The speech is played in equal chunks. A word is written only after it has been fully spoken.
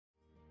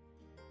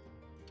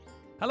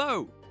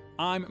Hello!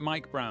 I'm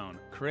Mike Brown,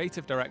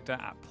 Creative Director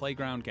at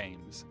Playground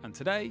Games, and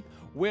today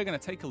we're going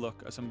to take a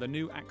look at some of the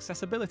new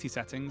accessibility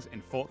settings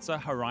in Forza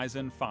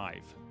Horizon 5.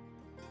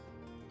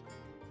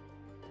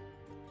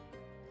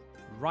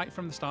 Right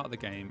from the start of the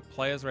game,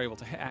 players are able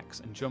to hit X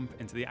and jump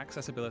into the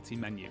accessibility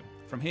menu.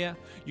 From here,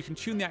 you can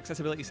tune the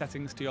accessibility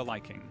settings to your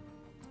liking.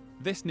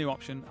 This new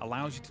option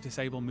allows you to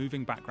disable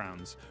moving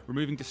backgrounds,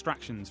 removing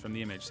distractions from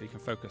the image so you can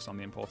focus on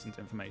the important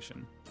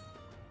information.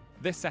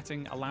 This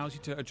setting allows you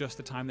to adjust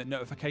the time that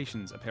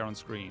notifications appear on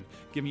screen,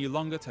 giving you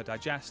longer to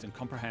digest and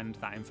comprehend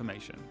that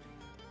information.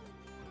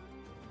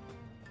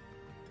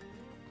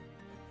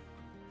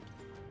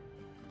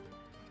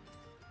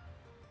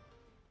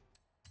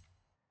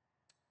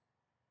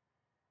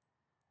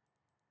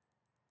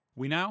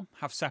 We now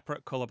have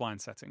separate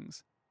colorblind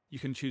settings. You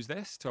can choose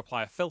this to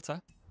apply a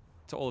filter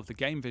to all of the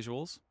game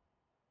visuals.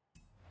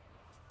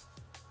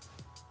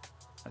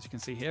 As you can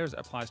see here, as it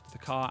applies to the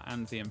car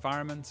and the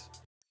environment,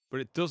 but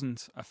it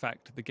doesn't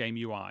affect the game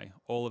UI.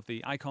 All of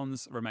the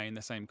icons remain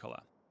the same color.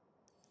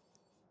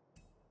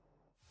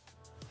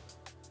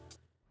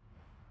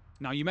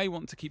 Now, you may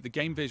want to keep the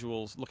game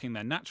visuals looking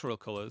their natural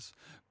colors,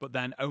 but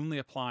then only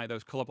apply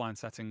those colorblind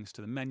settings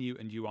to the menu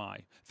and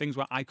UI, things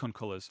where icon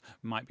colors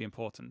might be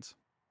important.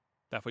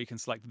 Therefore, you can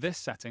select this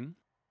setting,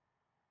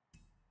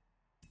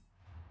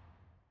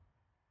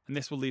 and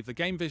this will leave the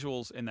game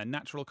visuals in their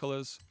natural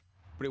colors,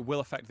 but it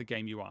will affect the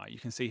game UI. You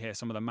can see here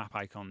some of the map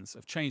icons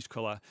have changed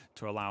color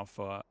to allow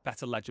for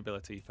better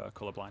legibility for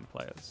colorblind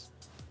players.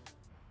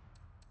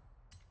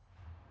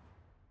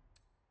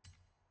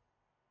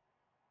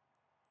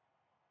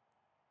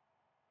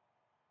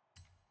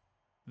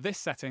 This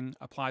setting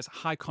applies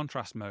high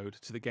contrast mode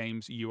to the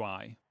game's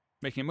UI,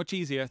 making it much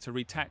easier to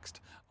read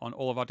text on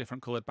all of our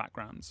different colored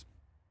backgrounds.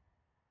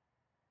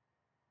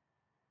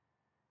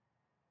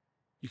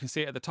 You can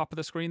see it at the top of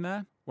the screen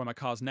there, where my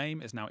car's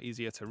name is now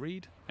easier to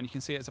read, and you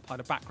can see it's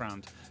applied a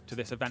background to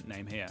this event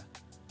name here.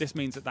 This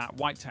means that that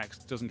white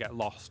text doesn't get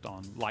lost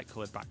on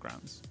light-coloured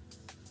backgrounds.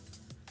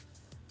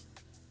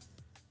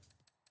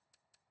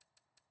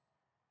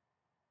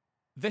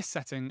 This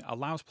setting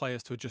allows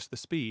players to adjust the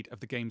speed of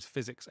the game's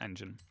physics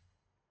engine.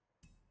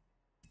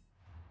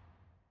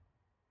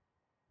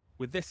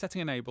 With this setting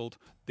enabled,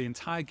 the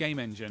entire game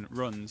engine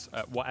runs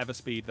at whatever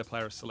speed the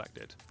player has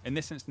selected. In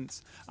this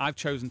instance, I've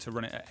chosen to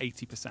run it at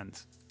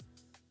 80%.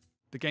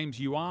 The game's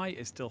UI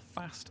is still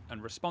fast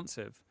and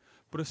responsive,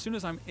 but as soon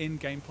as I'm in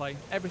gameplay,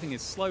 everything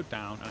is slowed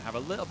down and I have a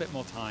little bit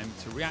more time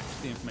to react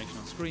to the information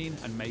on screen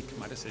and make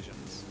my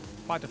decisions.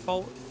 By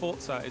default,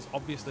 Forza is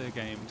obviously a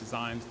game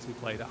designed to be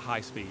played at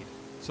high speed,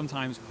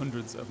 sometimes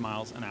hundreds of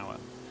miles an hour.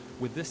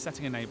 With this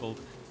setting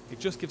enabled, it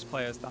just gives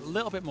players that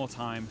little bit more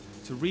time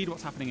to read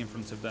what's happening in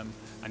front of them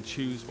and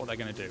choose what they're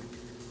going to do.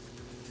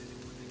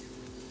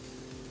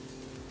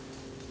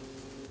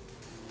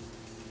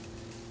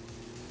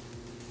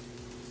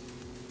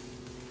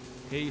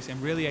 Here you see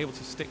I'm really able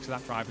to stick to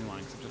that driving line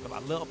because I've just got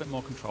that little bit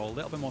more control, a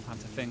little bit more time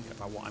to think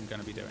about what I'm going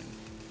to be doing.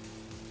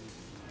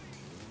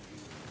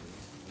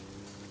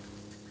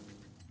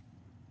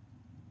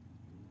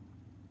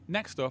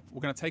 Next up,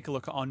 we're going to take a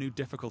look at our new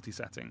difficulty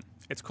setting.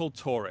 It's called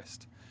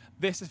Tourist.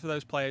 This is for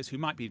those players who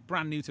might be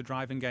brand new to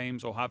driving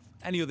games or have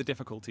any other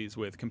difficulties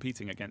with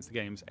competing against the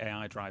game's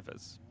AI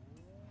drivers.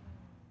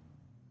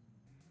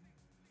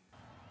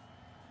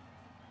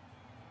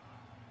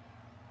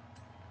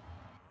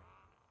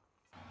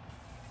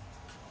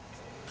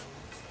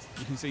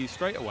 You can see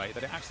straight away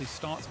that it actually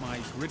starts my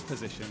grid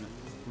position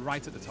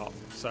right at the top,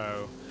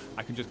 so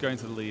I can just go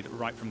into the lead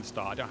right from the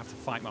start. I don't have to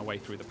fight my way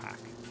through the pack.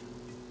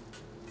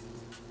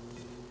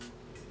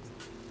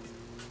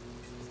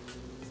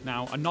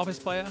 Now, a novice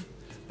player,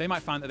 they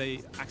might find that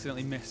they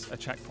accidentally miss a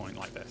checkpoint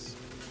like this.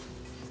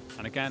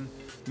 And again,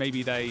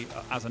 maybe they,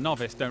 as a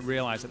novice, don't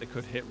realize that they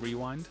could hit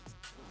rewind.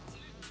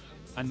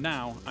 And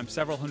now, I'm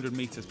several hundred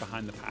meters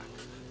behind the pack.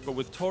 But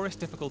with Tourist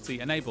difficulty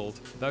enabled,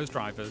 those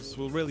drivers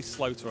will really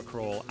slow to a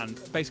crawl and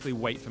basically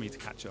wait for me to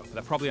catch up.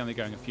 They're probably only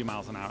going a few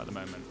miles an hour at the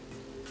moment.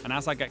 And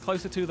as I get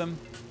closer to them,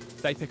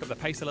 they pick up the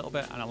pace a little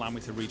bit and allow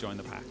me to rejoin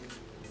the pack.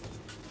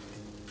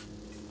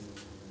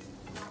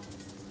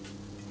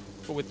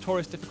 But with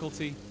Tourist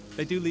difficulty,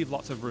 they do leave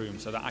lots of room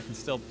so that I can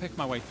still pick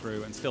my way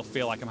through and still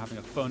feel like I'm having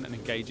a fun and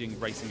engaging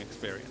racing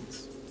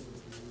experience.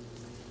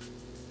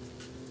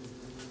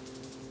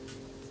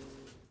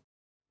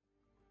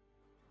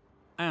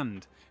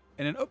 And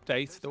in an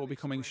update that will be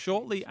coming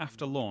shortly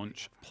after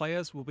launch,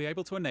 players will be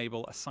able to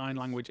enable a sign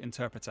language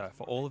interpreter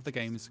for all of the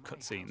game's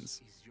cutscenes.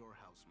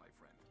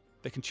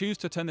 They can choose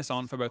to turn this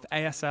on for both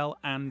ASL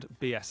and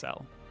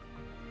BSL.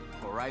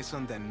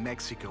 Horizon and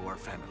Mexico are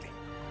family.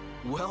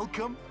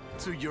 Welcome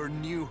to your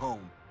new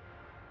home.